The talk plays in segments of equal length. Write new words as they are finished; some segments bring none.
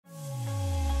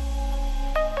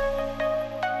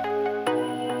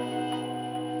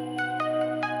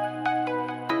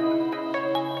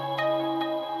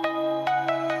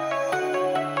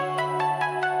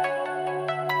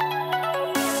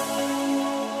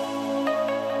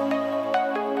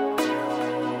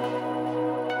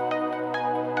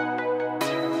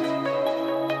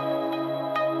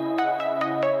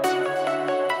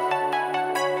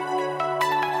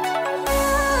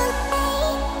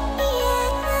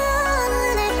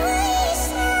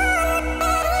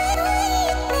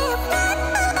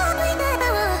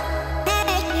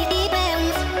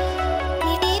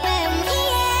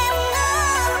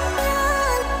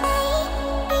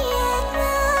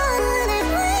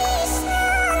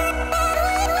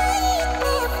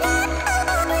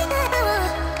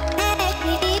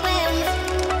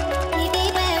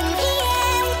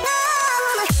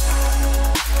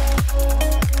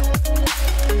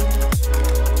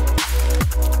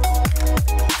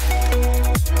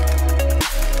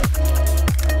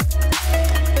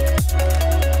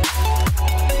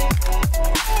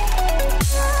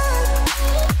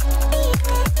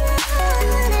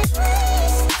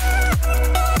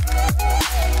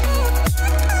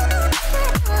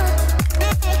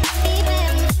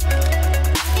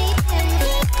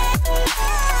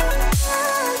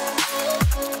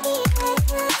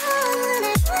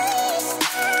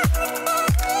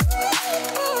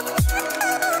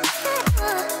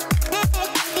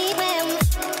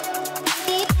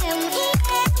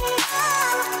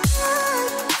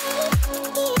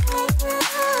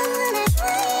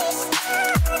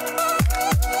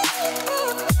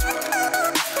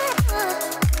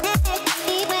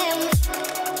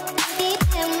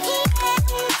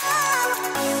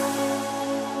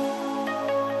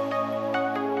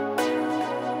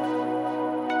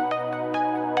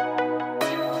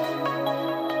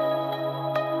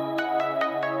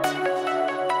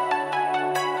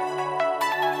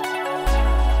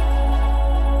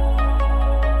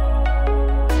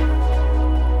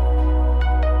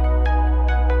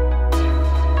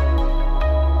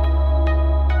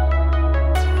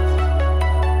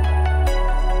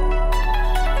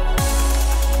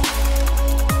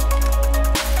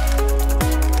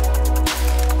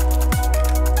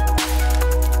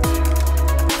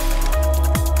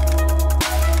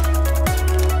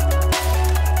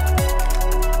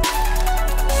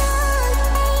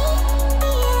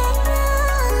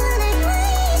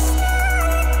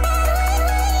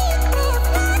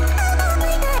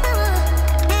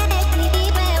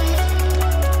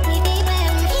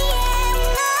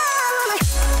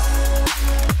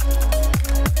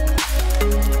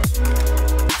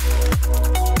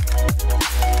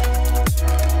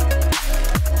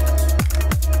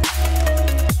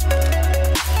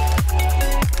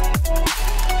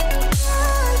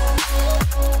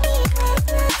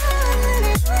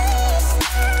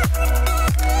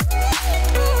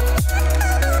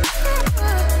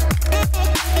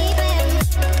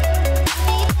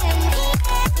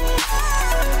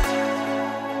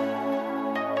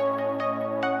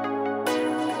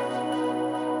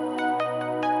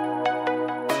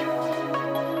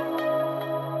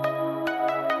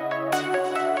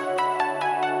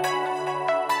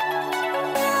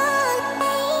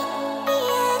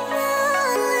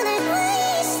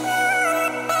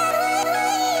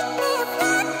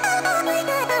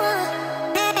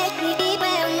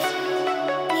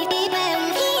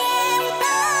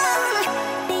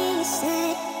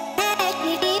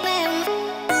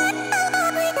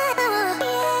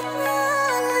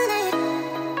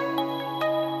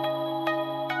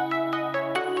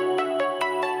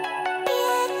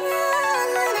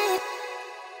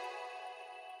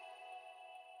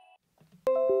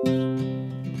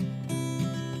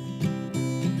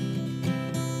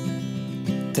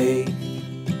Take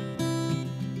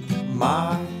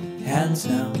my hands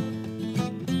now,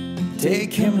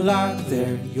 take him like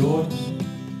they're yours.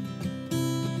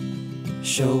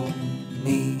 Show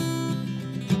me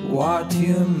what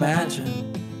you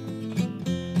imagine,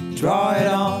 draw it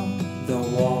on the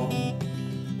wall.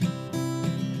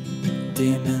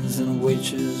 Demons and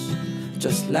witches,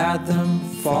 just let them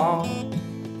fall,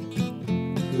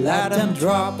 let them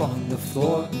drop on the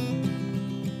floor.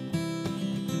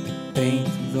 Paint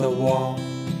the wall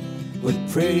with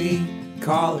pretty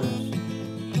colors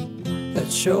that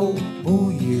show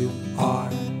who you are.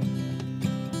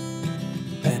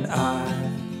 And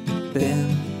I've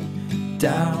been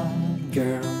down,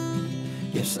 girl,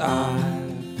 yes,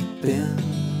 I've been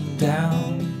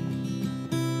down.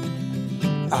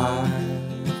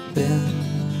 I've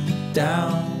been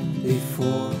down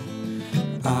before,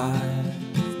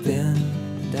 I've been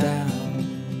down.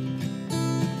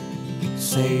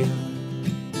 Sail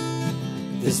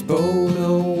this boat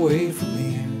away from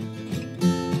here,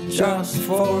 just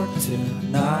for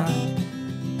tonight.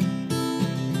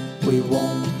 We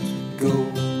won't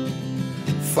go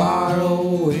far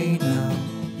away now,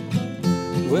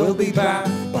 we'll be back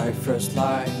by first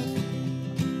light.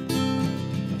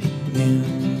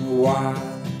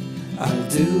 Meanwhile, I'll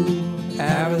do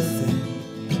everything,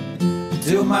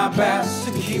 do my best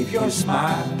to keep your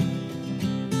smile.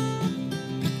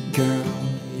 Girl,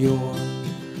 you're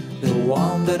the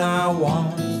one that I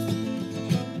want,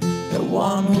 the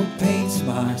one who paints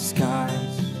my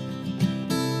skies.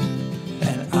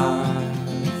 And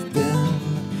I've been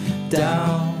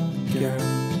down, girl,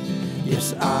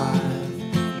 yes,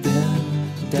 I've been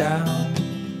down.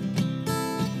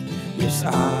 Yes,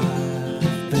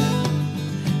 I've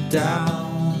been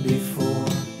down before,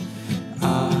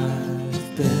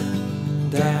 I've been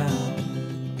down.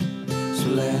 So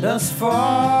let us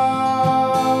fall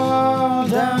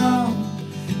down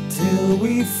till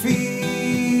we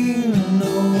feel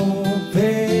no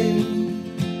pain.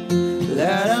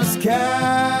 Let us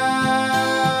catch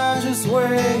this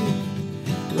wave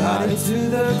right to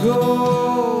the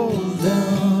golden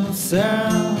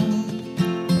sand,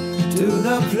 to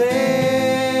the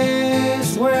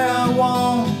place where I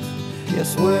want,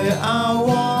 yes, where I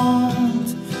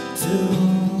want to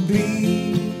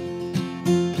be.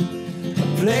 A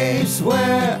place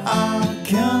where I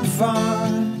can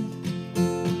find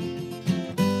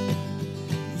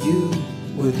you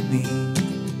with me.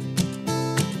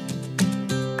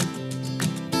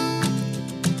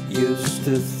 Used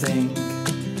to think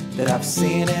that I've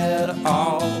seen it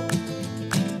all,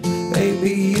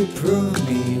 baby, you proved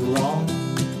me wrong.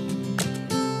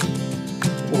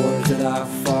 Words that I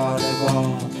fought have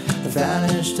all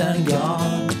vanished and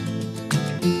gone.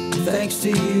 Thanks to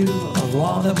you, I've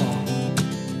won them all.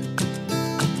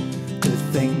 To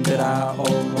think that I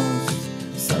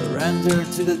almost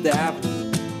surrendered to the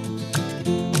devil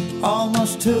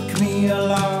almost took me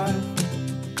alive.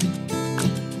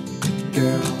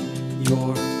 Girl,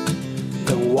 you're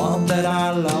the one that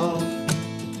I love,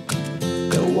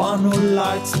 the one who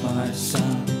lights my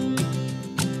sun.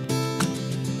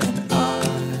 And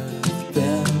I've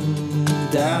been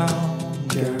down,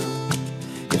 girl,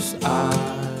 yes,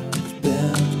 I've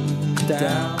been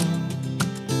down.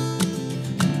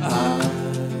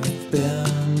 I've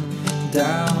been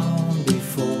down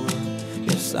before,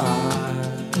 yes,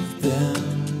 I've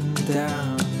been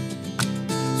down.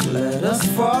 So let us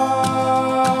fall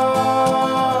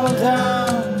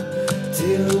down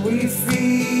till we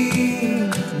feel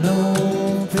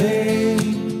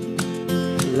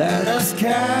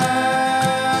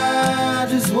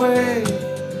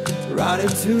body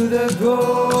to the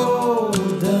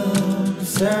golden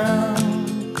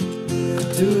sound,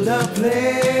 to the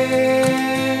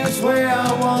place where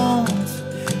I want,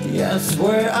 yes,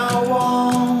 where I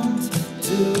want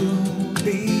to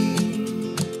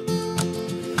be,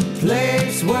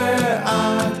 place where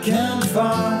I can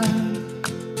find